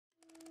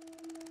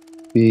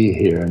Be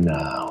here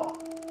now.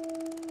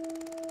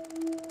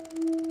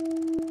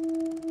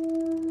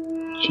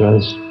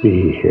 Just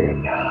be here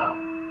now.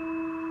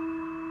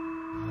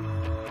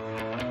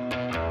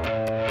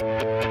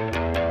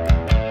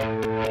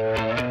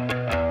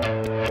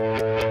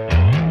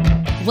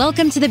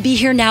 Welcome to the Be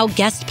Here Now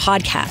Guest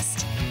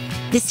Podcast.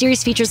 This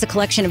series features a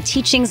collection of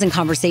teachings and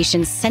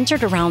conversations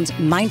centered around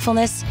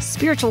mindfulness,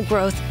 spiritual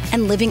growth,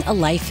 and living a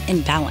life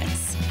in balance.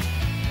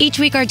 Each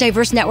week, our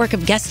diverse network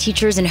of guest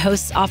teachers and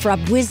hosts offer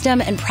up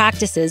wisdom and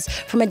practices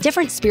from a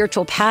different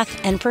spiritual path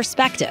and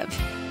perspective.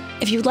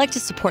 If you'd like to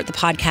support the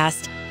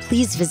podcast,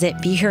 please visit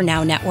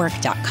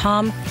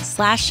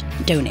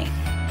BeHereNowNetwork.com/donate.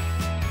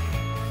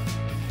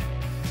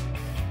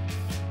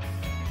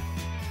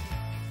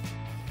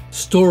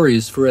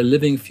 Stories for a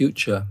living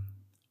future.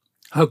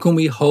 How can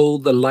we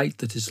hold the light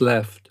that is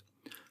left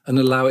and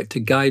allow it to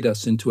guide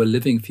us into a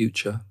living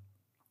future?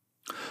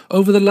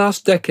 Over the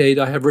last decade,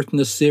 I have written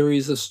a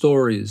series of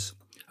stories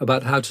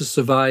about how to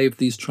survive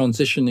these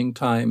transitioning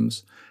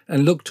times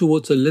and look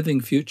towards a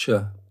living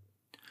future.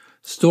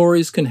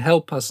 Stories can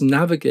help us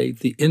navigate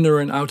the inner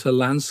and outer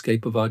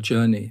landscape of our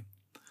journey.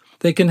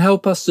 They can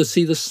help us to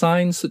see the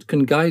signs that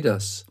can guide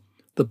us,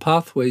 the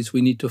pathways we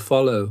need to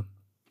follow.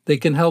 They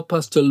can help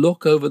us to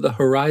look over the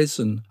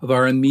horizon of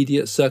our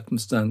immediate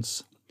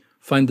circumstance,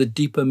 find the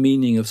deeper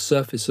meaning of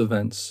surface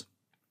events.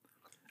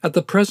 At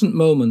the present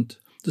moment,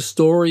 the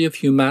story of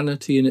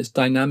humanity and its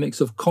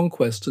dynamics of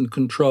conquest and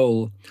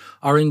control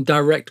are in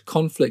direct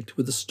conflict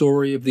with the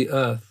story of the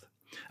earth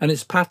and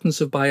its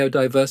patterns of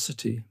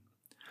biodiversity,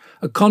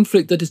 a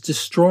conflict that is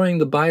destroying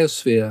the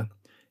biosphere,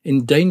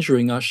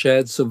 endangering our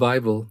shared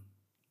survival.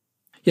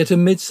 Yet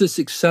amidst this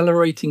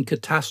accelerating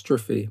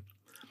catastrophe,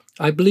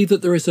 I believe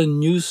that there is a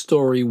new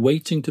story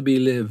waiting to be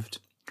lived,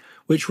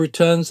 which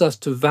returns us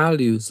to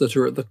values that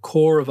are at the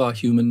core of our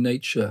human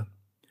nature,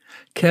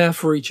 care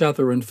for each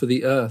other and for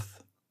the earth,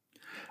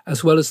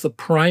 as well as the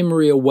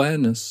primary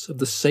awareness of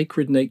the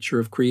sacred nature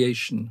of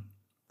creation.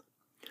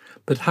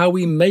 But how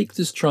we make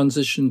this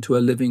transition to a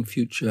living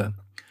future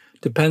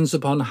depends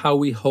upon how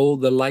we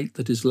hold the light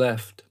that is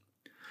left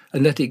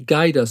and let it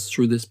guide us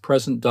through this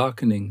present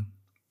darkening.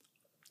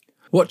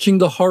 Watching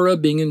the horror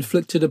being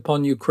inflicted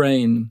upon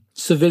Ukraine,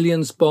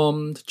 civilians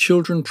bombed,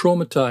 children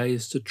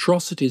traumatized,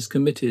 atrocities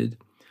committed,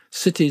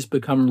 cities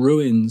become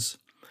ruins,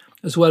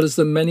 as well as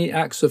the many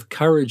acts of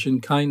courage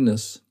and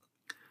kindness,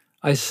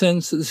 I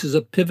sense that this is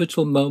a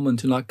pivotal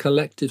moment in our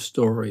collective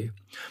story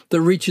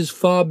that reaches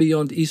far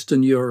beyond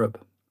Eastern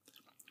Europe.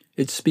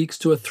 It speaks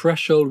to a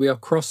threshold we are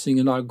crossing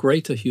in our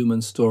greater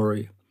human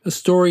story, a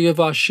story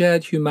of our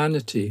shared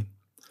humanity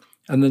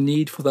and the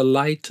need for the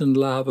light and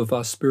love of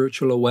our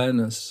spiritual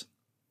awareness,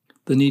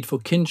 the need for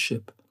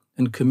kinship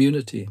and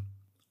community.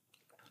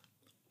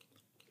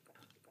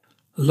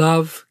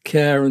 Love,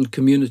 care, and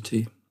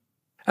community.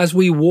 As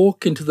we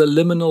walk into the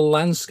liminal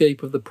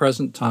landscape of the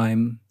present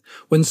time,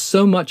 when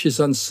so much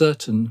is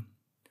uncertain,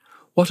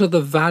 what are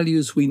the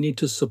values we need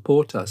to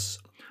support us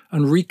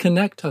and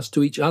reconnect us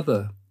to each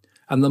other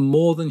and the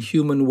more than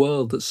human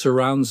world that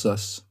surrounds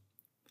us?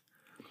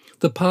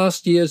 The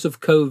past years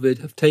of COVID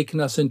have taken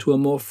us into a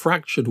more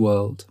fractured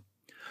world,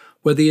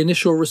 where the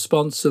initial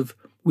response of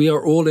 "we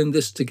are all in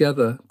this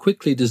together"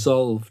 quickly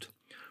dissolved,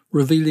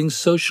 revealing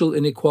social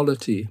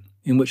inequality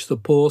in which the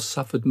poor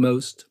suffered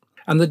most,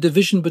 and the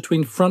division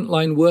between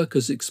frontline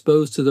workers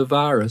exposed to the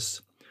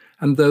virus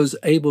and those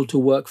able to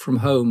work from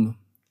home.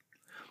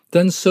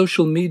 Then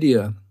social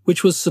media,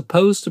 which was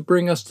supposed to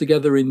bring us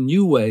together in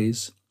new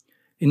ways,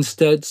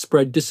 instead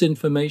spread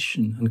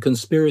disinformation and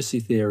conspiracy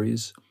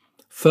theories,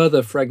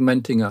 further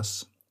fragmenting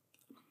us.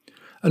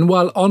 And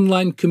while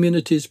online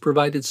communities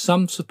provided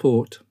some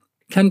support,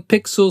 can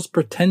pixels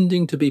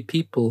pretending to be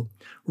people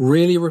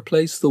really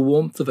replace the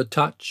warmth of a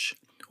touch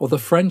or the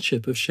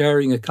friendship of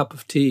sharing a cup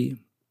of tea?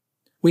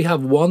 We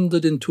have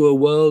wandered into a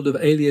world of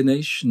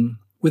alienation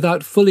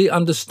without fully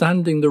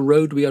understanding the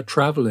road we are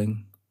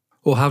traveling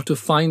or how to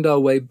find our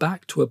way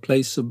back to a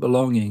place of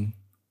belonging.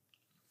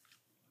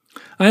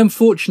 I am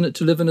fortunate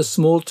to live in a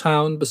small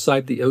town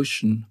beside the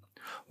ocean,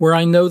 where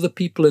I know the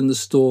people in the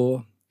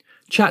store,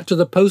 chat to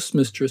the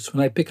postmistress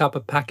when I pick up a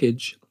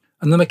package,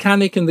 and the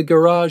mechanic in the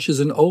garage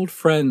is an old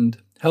friend,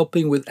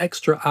 helping with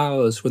extra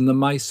hours when the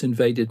mice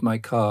invaded my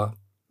car.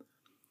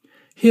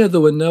 Here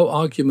there were no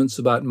arguments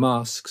about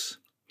masks,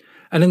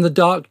 and in the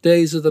dark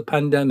days of the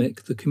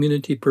pandemic, the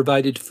community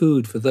provided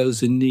food for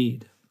those in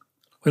need.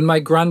 When my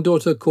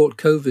granddaughter caught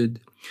COVID,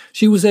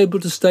 she was able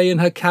to stay in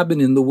her cabin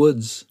in the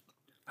woods.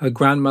 Her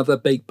grandmother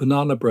baked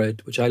banana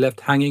bread, which I left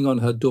hanging on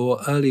her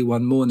door early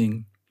one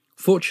morning.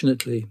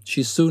 Fortunately,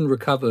 she soon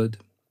recovered.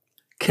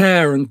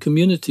 Care and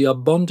community are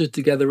bonded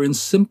together in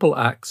simple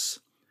acts,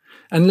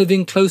 and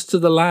living close to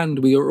the land,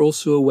 we are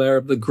also aware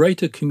of the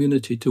greater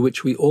community to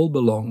which we all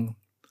belong.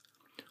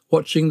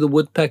 Watching the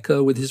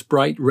woodpecker with his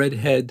bright red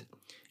head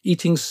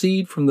eating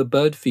seed from the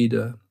bird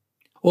feeder,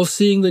 or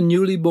seeing the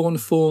newly born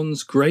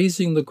fawns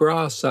grazing the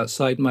grass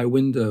outside my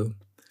window,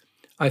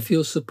 I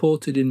feel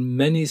supported in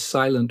many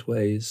silent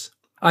ways.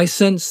 I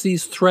sense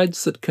these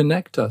threads that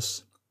connect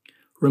us,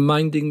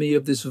 reminding me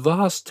of this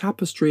vast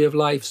tapestry of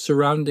life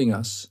surrounding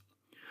us,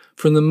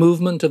 from the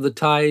movement of the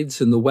tides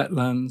in the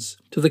wetlands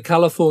to the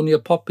California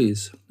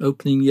poppies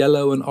opening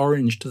yellow and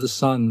orange to the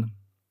sun.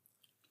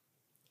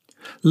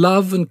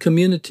 Love and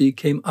community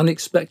came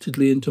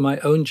unexpectedly into my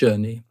own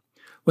journey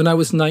when I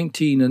was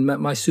 19 and met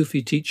my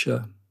Sufi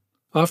teacher.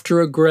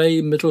 After a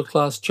grey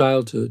middle-class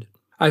childhood,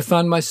 I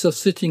found myself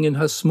sitting in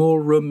her small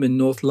room in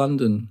North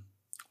London,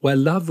 where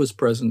love was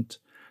present,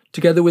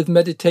 together with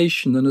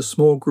meditation and a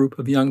small group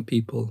of young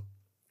people.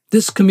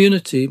 This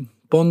community,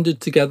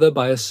 bonded together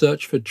by a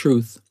search for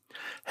truth,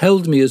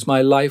 held me as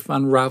my life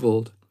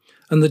unravelled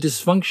and the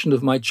dysfunction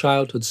of my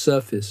childhood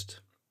surfaced.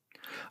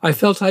 I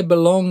felt I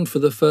belonged for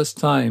the first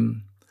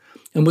time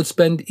and would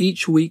spend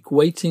each week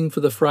waiting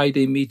for the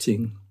Friday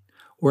meeting,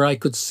 where I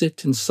could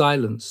sit in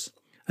silence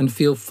and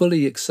feel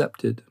fully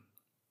accepted.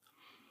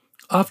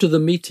 After the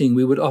meeting,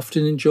 we would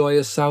often enjoy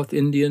a South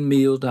Indian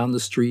meal down the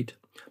street,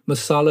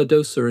 masala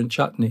dosa and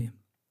chutney.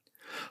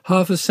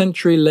 Half a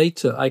century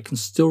later, I can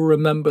still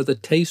remember the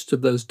taste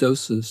of those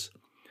dosas,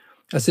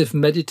 as if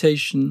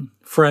meditation,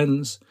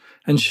 friends,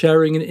 and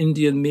sharing an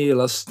Indian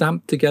meal are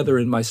stamped together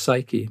in my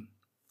psyche.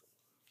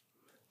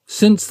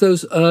 Since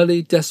those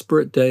early,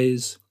 desperate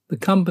days, the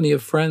company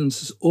of friends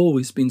has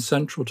always been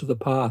central to the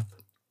path.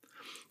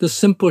 The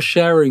simple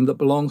sharing that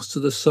belongs to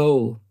the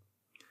soul.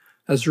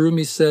 As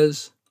Rumi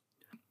says,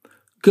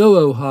 "Go,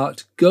 O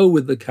heart, go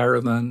with the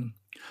caravan.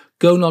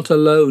 Go not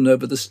alone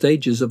over the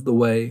stages of the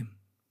way."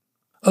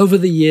 Over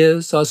the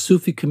years, our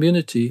Sufi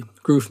community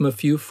grew from a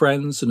few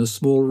friends in a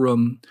small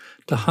room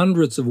to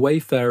hundreds of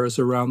wayfarers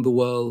around the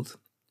world.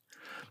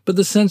 But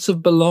the sense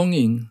of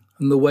belonging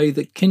and the way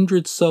that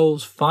kindred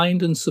souls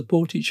find and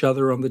support each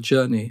other on the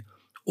journey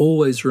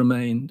always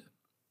remained.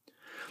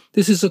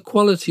 This is a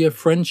quality of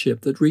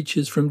friendship that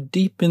reaches from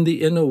deep in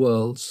the inner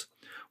worlds,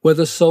 where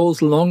the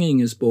soul's longing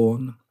is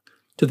born,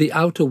 to the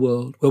outer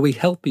world where we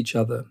help each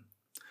other,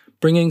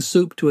 bringing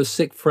soup to a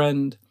sick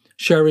friend,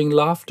 sharing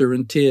laughter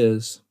and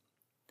tears.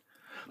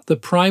 The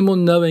primal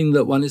knowing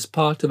that one is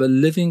part of a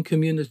living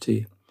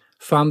community,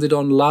 founded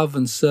on love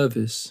and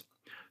service,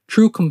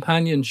 true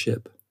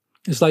companionship,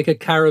 is like a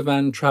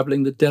caravan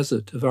travelling the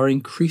desert of our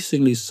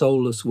increasingly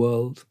soulless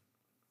world.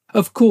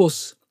 Of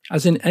course,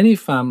 as in any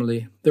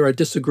family, there are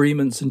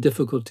disagreements and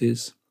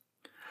difficulties,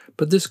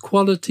 but this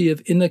quality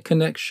of inner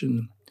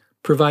connection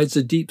provides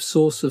a deep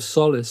source of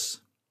solace.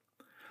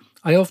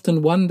 I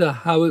often wonder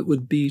how it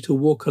would be to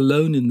walk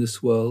alone in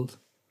this world,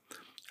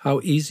 how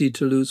easy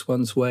to lose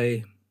one's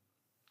way.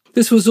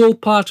 This was all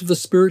part of the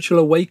spiritual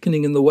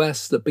awakening in the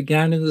West that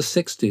began in the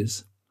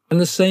 60s, and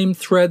the same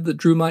thread that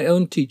drew my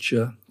own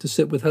teacher to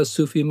sit with her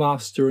Sufi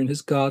master in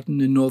his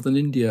garden in northern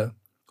India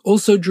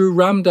also drew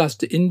Ram Dass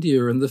to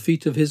India and the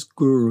feet of his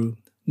guru,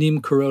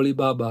 Neem Karoli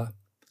Baba.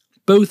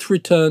 Both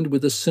returned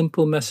with a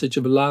simple message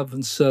of love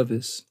and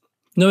service,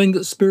 knowing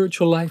that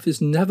spiritual life is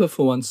never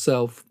for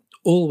oneself,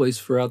 always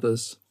for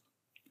others.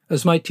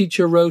 As my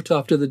teacher wrote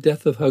after the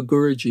death of her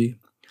Guruji,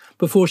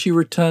 before she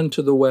returned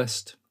to the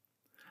West,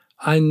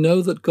 "I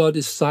know that God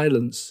is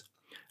silence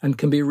and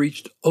can be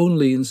reached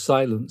only in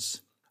silence.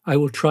 I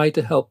will try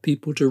to help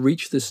people to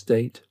reach this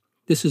state.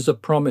 This is a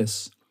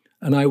promise,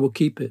 and I will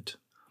keep it."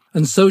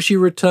 And so she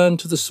returned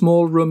to the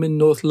small room in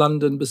North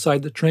London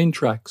beside the train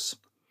tracks,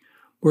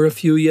 where a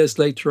few years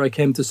later I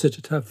came to sit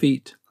at her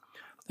feet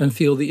and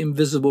feel the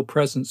invisible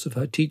presence of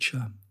her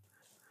teacher.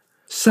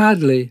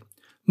 Sadly,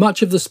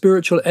 much of the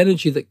spiritual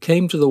energy that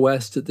came to the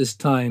West at this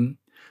time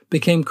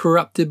became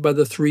corrupted by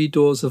the three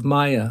doors of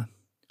Maya: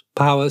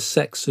 power,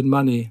 sex, and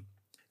money.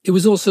 It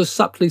was also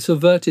subtly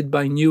subverted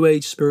by New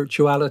Age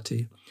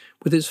spirituality,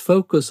 with its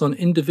focus on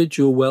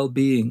individual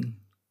well-being.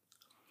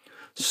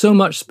 So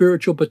much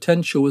spiritual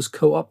potential was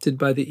co-opted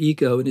by the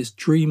ego in its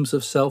dreams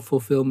of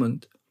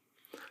self-fulfillment.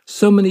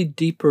 So many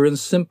deeper and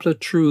simpler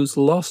truths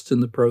lost in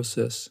the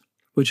process,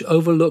 which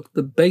overlooked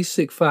the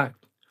basic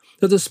fact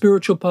that the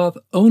spiritual path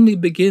only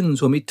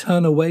begins when we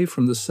turn away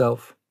from the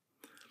self.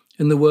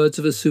 In the words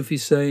of a Sufi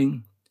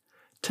saying,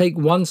 "Take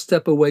one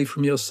step away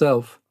from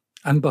yourself,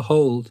 and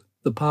behold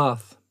the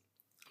path."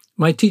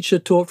 My teacher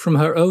taught from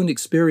her own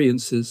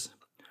experiences.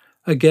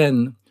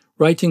 Again,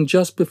 writing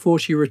just before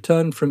she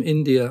returned from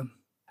India,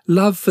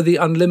 "Love for the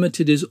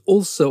unlimited is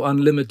also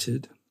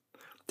unlimited.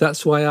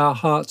 That's why our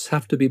hearts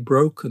have to be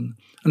broken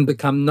and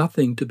become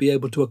nothing to be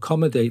able to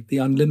accommodate the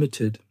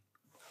unlimited."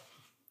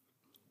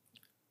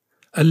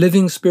 A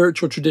living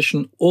spiritual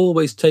tradition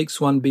always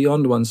takes one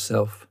beyond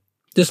oneself.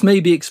 This may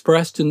be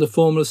expressed in the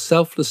form of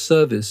selfless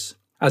service,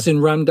 as in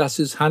Ram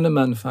Dass's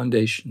Hanuman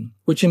Foundation,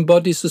 which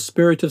embodies the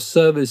spirit of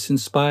service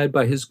inspired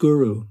by his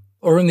guru,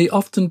 or in the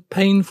often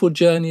painful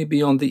journey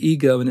beyond the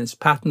ego and its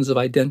patterns of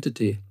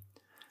identity,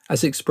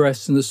 as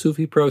expressed in the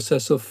Sufi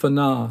process of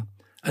fana,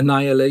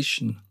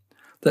 annihilation,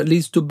 that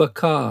leads to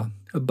baka,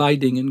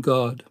 abiding in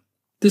God.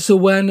 This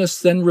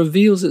awareness then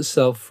reveals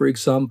itself, for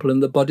example, in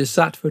the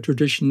bodhisattva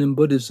tradition in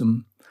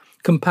Buddhism,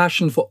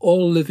 compassion for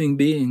all living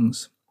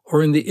beings,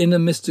 or in the inner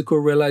mystical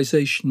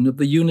realization of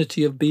the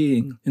unity of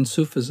being in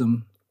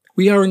Sufism.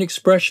 We are an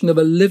expression of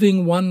a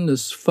living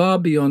oneness far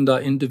beyond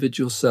our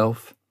individual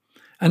self,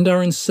 and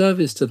are in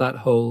service to that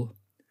whole.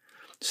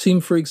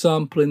 Seen, for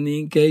example, in the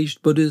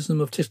engaged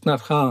Buddhism of Thich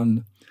Nhat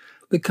Hanh,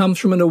 that comes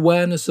from an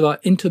awareness of our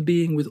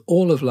interbeing with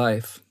all of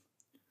life.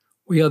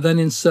 We are then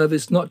in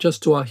service not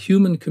just to our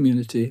human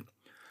community,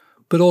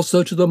 but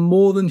also to the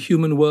more than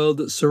human world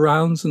that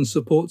surrounds and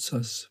supports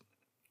us.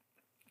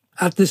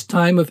 At this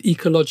time of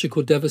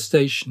ecological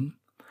devastation,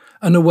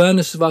 an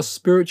awareness of our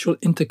spiritual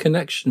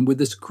interconnection with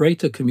this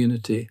greater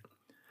community,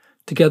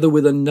 together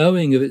with a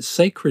knowing of its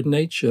sacred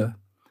nature,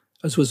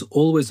 as was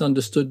always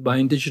understood by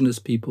indigenous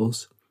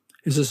peoples,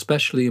 is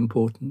especially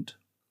important.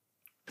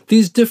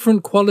 These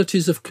different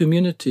qualities of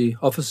community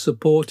offer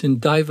support in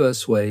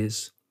diverse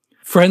ways.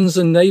 Friends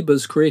and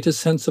neighbours create a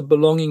sense of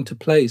belonging to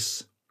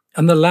place,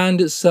 and the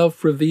land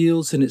itself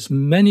reveals in its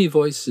many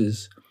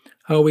voices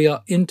how we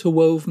are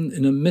interwoven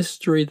in a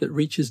mystery that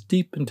reaches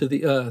deep into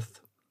the earth.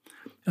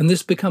 And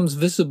this becomes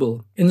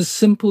visible in the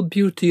simple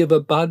beauty of a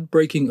bud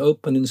breaking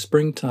open in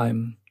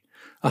springtime,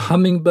 a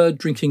hummingbird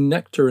drinking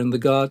nectar in the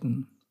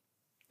garden.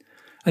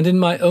 And in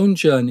my own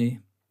journey,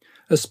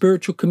 a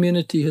spiritual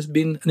community has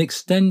been an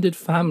extended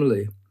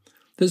family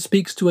that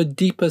speaks to a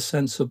deeper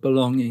sense of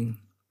belonging.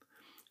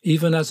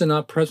 Even as in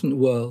our present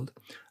world,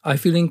 I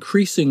feel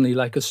increasingly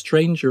like a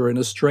stranger in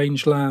a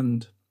strange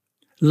land.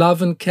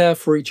 Love and care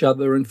for each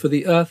other and for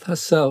the earth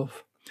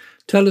herself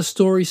tell a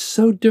story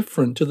so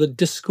different to the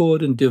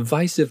discord and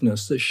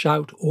divisiveness that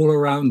shout all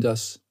around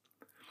us.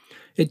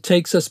 It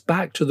takes us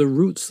back to the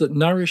roots that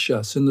nourish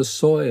us in the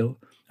soil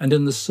and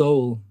in the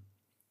soul.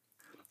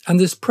 And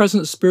this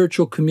present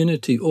spiritual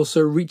community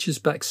also reaches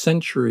back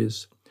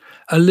centuries,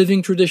 a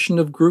living tradition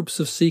of groups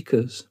of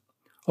seekers,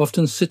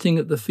 often sitting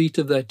at the feet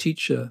of their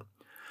teacher,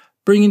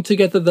 bringing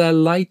together their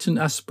light and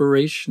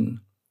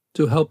aspiration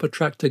to help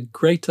attract a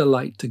greater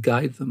light to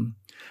guide them,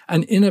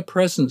 an inner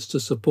presence to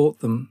support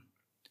them.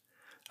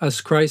 As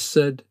Christ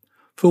said,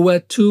 "For where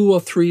 2 or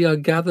 3 are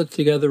gathered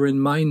together in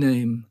my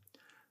name,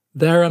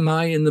 there am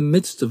I in the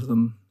midst of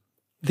them."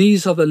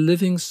 These are the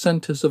living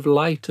centers of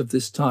light of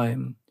this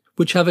time,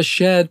 which have a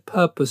shared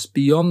purpose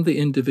beyond the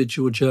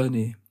individual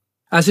journey.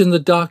 As in the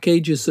dark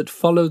ages that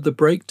followed the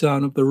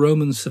breakdown of the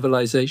Roman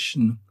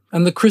civilization,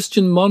 and the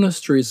Christian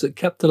monasteries that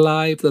kept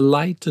alive the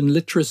light and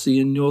literacy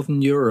in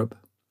Northern Europe,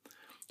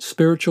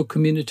 spiritual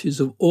communities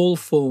of all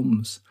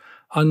forms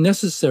are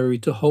necessary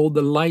to hold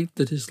the light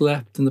that is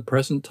left in the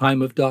present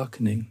time of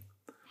darkening,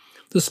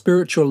 the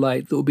spiritual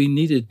light that will be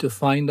needed to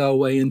find our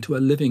way into a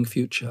living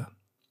future.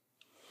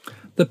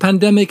 The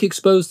pandemic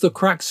exposed the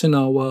cracks in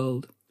our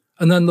world,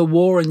 and then the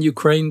war in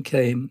Ukraine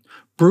came,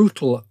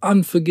 brutal,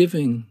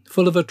 unforgiving,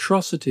 full of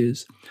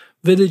atrocities,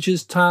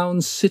 villages,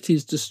 towns,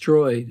 cities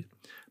destroyed,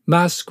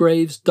 mass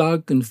graves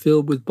dug and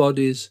filled with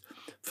bodies,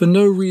 for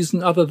no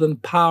reason other than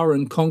power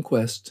and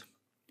conquest.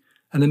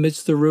 And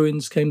amidst the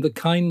ruins came the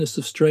kindness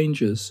of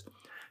strangers,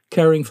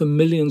 caring for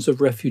millions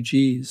of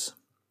refugees.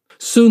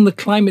 Soon the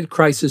climate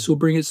crisis will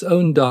bring its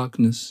own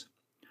darkness,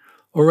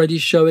 already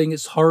showing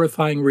its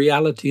horrifying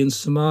reality in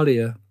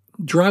Somalia,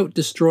 drought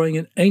destroying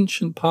an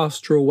ancient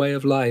pastoral way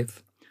of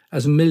life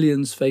as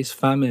millions face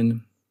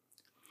famine.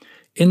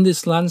 In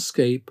this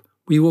landscape,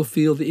 we will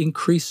feel the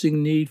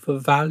increasing need for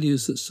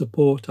values that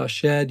support our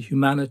shared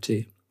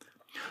humanity,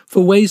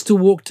 for ways to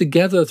walk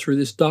together through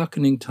this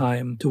darkening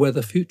time to where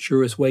the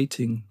future is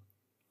waiting.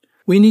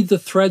 We need the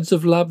threads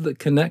of love that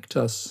connect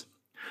us,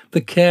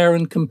 the care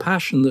and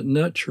compassion that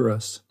nurture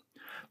us,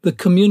 the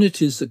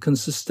communities that can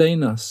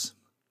sustain us.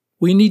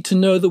 We need to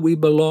know that we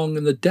belong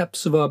in the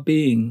depths of our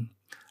being,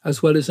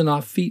 as well as in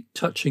our feet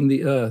touching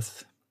the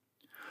earth.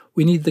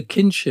 We need the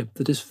kinship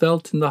that is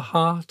felt in the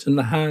heart and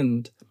the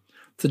hand,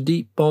 the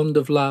deep bond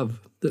of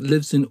love that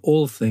lives in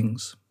all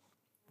things.